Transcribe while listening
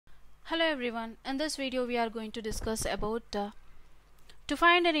Hello everyone, in this video we are going to discuss about to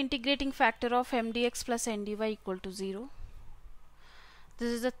find an integrating factor of Mdx plus Ndy equal to 0. This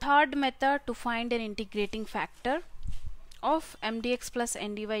is the third method to find an integrating factor of Mdx plus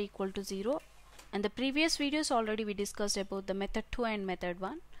Ndy equal to 0. In the previous videos already we discussed about the method 2 and method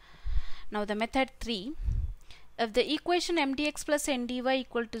 1. Now the method 3. If the equation Mdx plus Ndy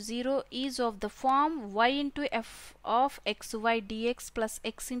equal to 0 is of the form y into f of xy dx plus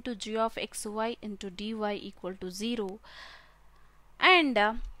x into g of xy into dy equal to 0 and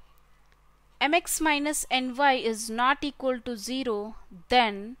mx minus ny is not equal to 0,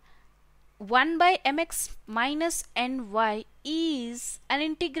 then 1 by mx minus ny is an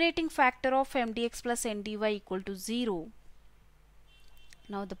integrating factor of Mdx plus Ndy equal to 0.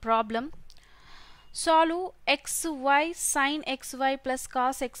 Now the problem. Solve xy sin xy plus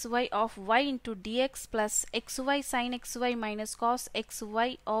cos xy of y into dx plus xy sin xy minus cos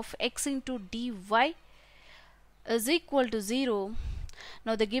xy of x into dy is equal to 0.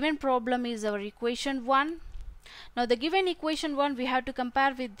 Now the given problem is our equation 1. Now the given equation 1 we have to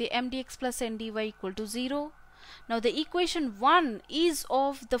compare with the Mdx plus Ndy equal to 0. Now the equation 1 is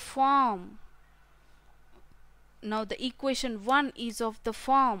of the form.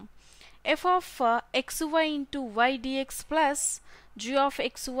 F of xy into y dx plus g of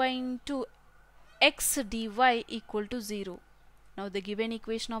xy into x dy equal to 0. Now the given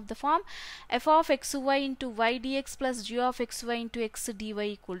equation of the form f of xy into y dx plus g of xy into x dy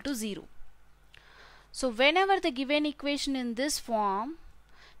equal to 0. So whenever the given equation in this form,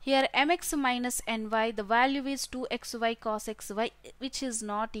 here mx minus ny, the value is 2xy cos xy, which is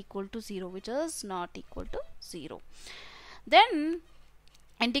not equal to 0, Then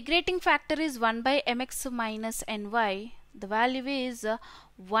integrating factor is 1 by mx minus ny. The value is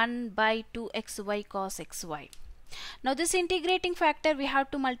 1 by 2xy cos xy. Now this integrating factor we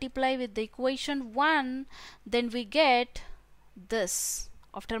have to multiply with the equation 1, then we get this.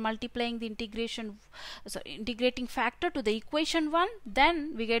 After multiplying the integrating factor to the equation 1,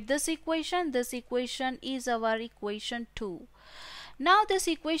 then we get this equation. This equation is our equation 2. Now this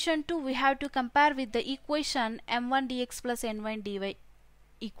equation 2 we have to compare with the equation m1 dx plus n1 dy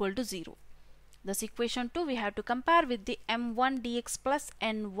equal to 0. This equation 2 we have to compare with the m1 dx plus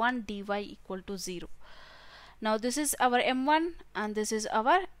n1 dy equal to 0. Now this is our m1 and this is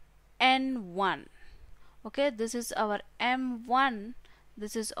our n1. Okay, this is our m1,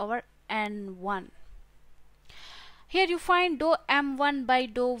 this is our n1. Here you find dou m1 by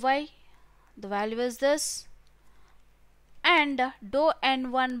dou y, the value is this, and dou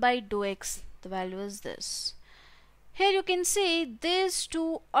n1 by dou x, the value is this. Here you can see these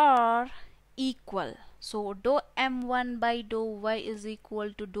two are equal. So dou m1 by dou y is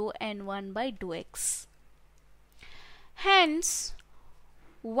equal to dou n1 by dou x. Hence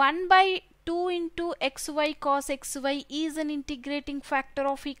 1 by 2 into xy cos xy is an integrating factor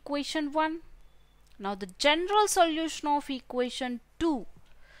of equation 1. Now the general solution of equation 2.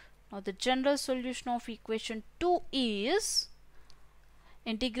 Is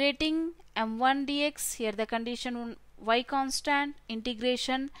integrating m1 dx, here the condition y constant,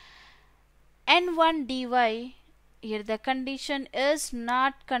 integration n1 dy, here the condition is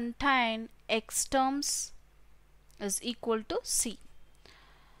not contain x terms, is equal to c.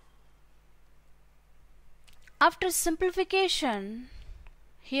 After simplification,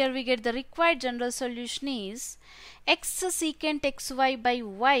 here we get the required general solution is x secant xy by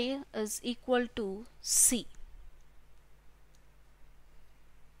y is equal to c.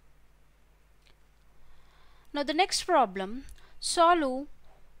 Now the next problem, solve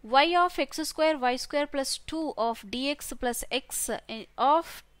y of x square y square plus 2 of dx plus x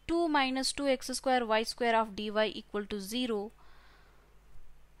of 2 minus 2x square y square of dy equal to 0.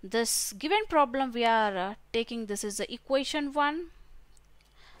 This given problem we are taking, this is the equation 1,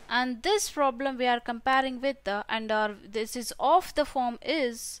 and this problem we are comparing with the, this is of the form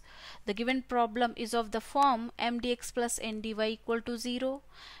is, the given problem is of the form mdx plus ndy equal to 0.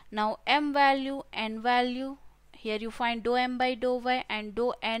 Now m value, n value, here you find dou m by dou y and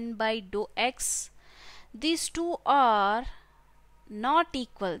dou n by dou x. These two are not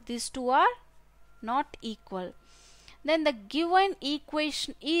equal. Then the given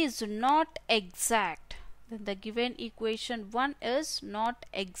equation is not exact. The given equation 1 is not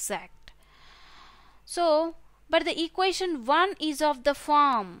exact. So, but the equation 1 is of the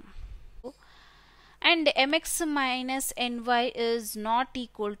form, and mx minus ny is not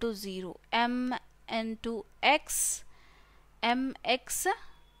equal to 0. M into x, mx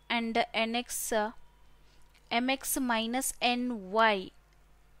and nx, mx minus ny,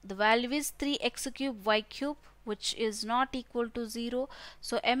 the value is 3x cube y cube. which is not equal to 0.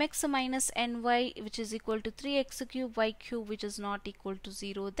 So mx minus ny, which is equal to 3x cube y cube, which is not equal to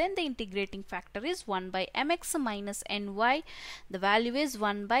 0. Then the integrating factor is 1 by mx minus ny. The value is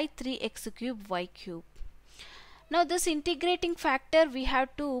 1 by 3x cube y cube. Now this integrating factor we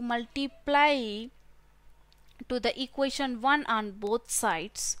have to multiply to the equation 1 on both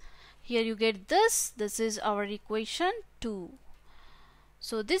sides. Here you get this is our equation 2.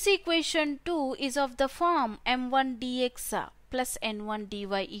 So this equation 2 is of the form m1 dx plus n1 dy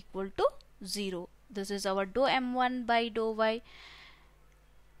equal to 0. This is our dou m1 by dou y.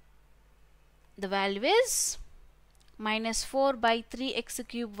 The value is minus 4 by 3x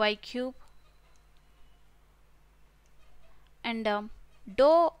cube y cube, and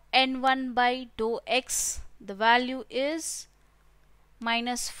dou n1 by dou x, the value is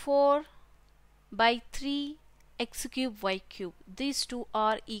minus 4 by 3 x cube y cube. These two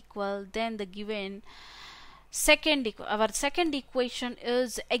are equal. Then the given our second equation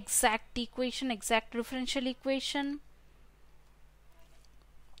is exact differential equation,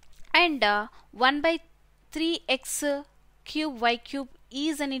 and 1 by 3x cube y cube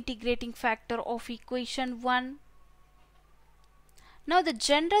is an integrating factor of equation 1. Now the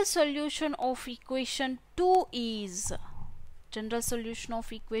general solution of equation 2 is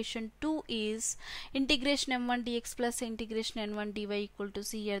integration m1 dx plus integration n1 dy equal to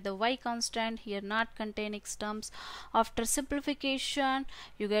c. Here the y constant, here not contain x terms. After simplification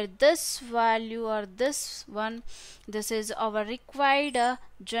you get this value or this one. This is our required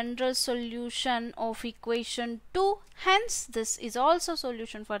general solution of equation 2. Hence this is also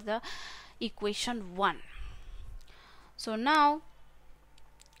solution for the equation 1. So now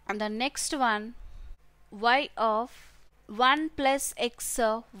the next one, y of 1 plus x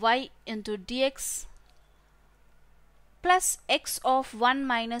y into dx plus x of 1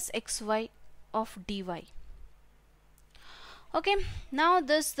 minus xy of dy. Okay, now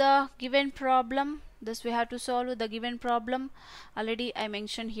this the given problem. This we have to solve with the given problem. Already I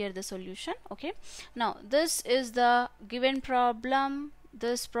mentioned here the solution. Okay, now this is the given problem.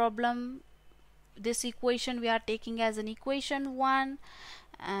 This equation we are taking as an equation 1,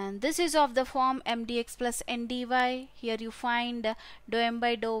 and this is of the form mdx plus ndy. Here you find dou m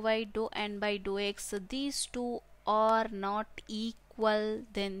by dou y, dou n by dou x. So these two are not equal,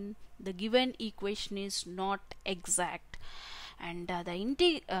 then the given equation is not exact. And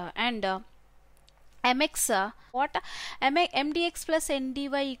mdx plus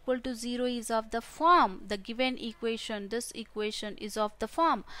ndy equal to 0 is of the form, the given equation, this equation is of the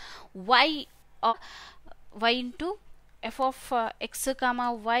form y into f of x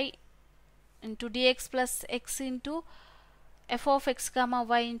comma y into dx plus x into f of x comma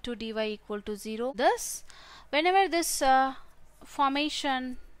y into dy equal to 0. Thus whenever this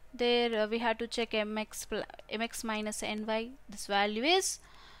formation there, we have to check mx minus ny. This value is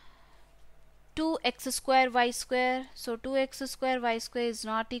 2x square y square. So 2x square y square is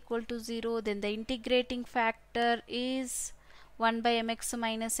not equal to 0. Then the integrating factor is 1 by mx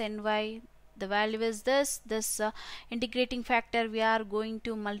minus ny. The value is this integrating factor we are going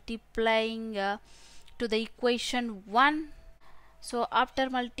to multiplying to the equation 1. So after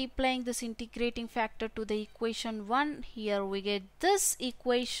multiplying this integrating factor to the equation 1, here we get this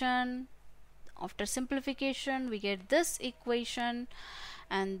equation. After simplification we get this equation,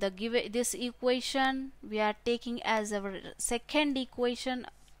 and this equation we are taking as our second equation,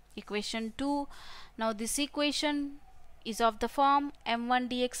 equation 2. Now this equation is of the form m1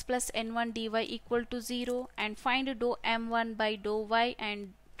 dx plus n1 dy equal to 0, and find dou m1 by dou y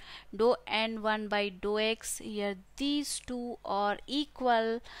and dou n1 by dou x. Here these two are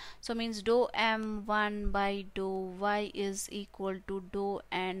equal, so means dou m1 by dou y is equal to dou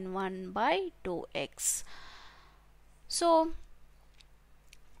n1 by dou x. So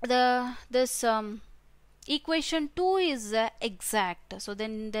this equation 2 is exact. So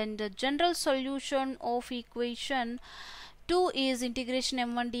then the general solution of equation 2 is integration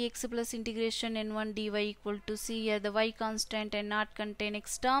m1 dx plus integration n1 dy equal to c. Here the y constant and not contain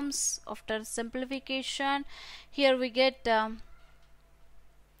x terms. After simplification, here we get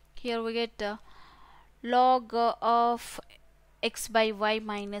log of x by y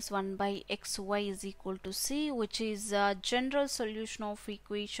minus 1 by xy is equal to c, which is a general solution of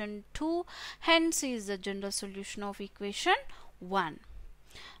equation 2. Hence is the general solution of equation 1.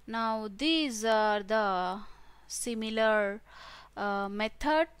 Now these are the similar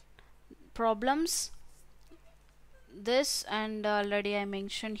method problems. This, and already I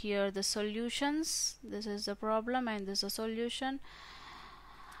mentioned here the solutions. This is the problem and this is a solution.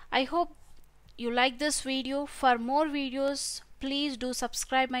 I hope you like this video. For more videos, please do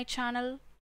subscribe my channel.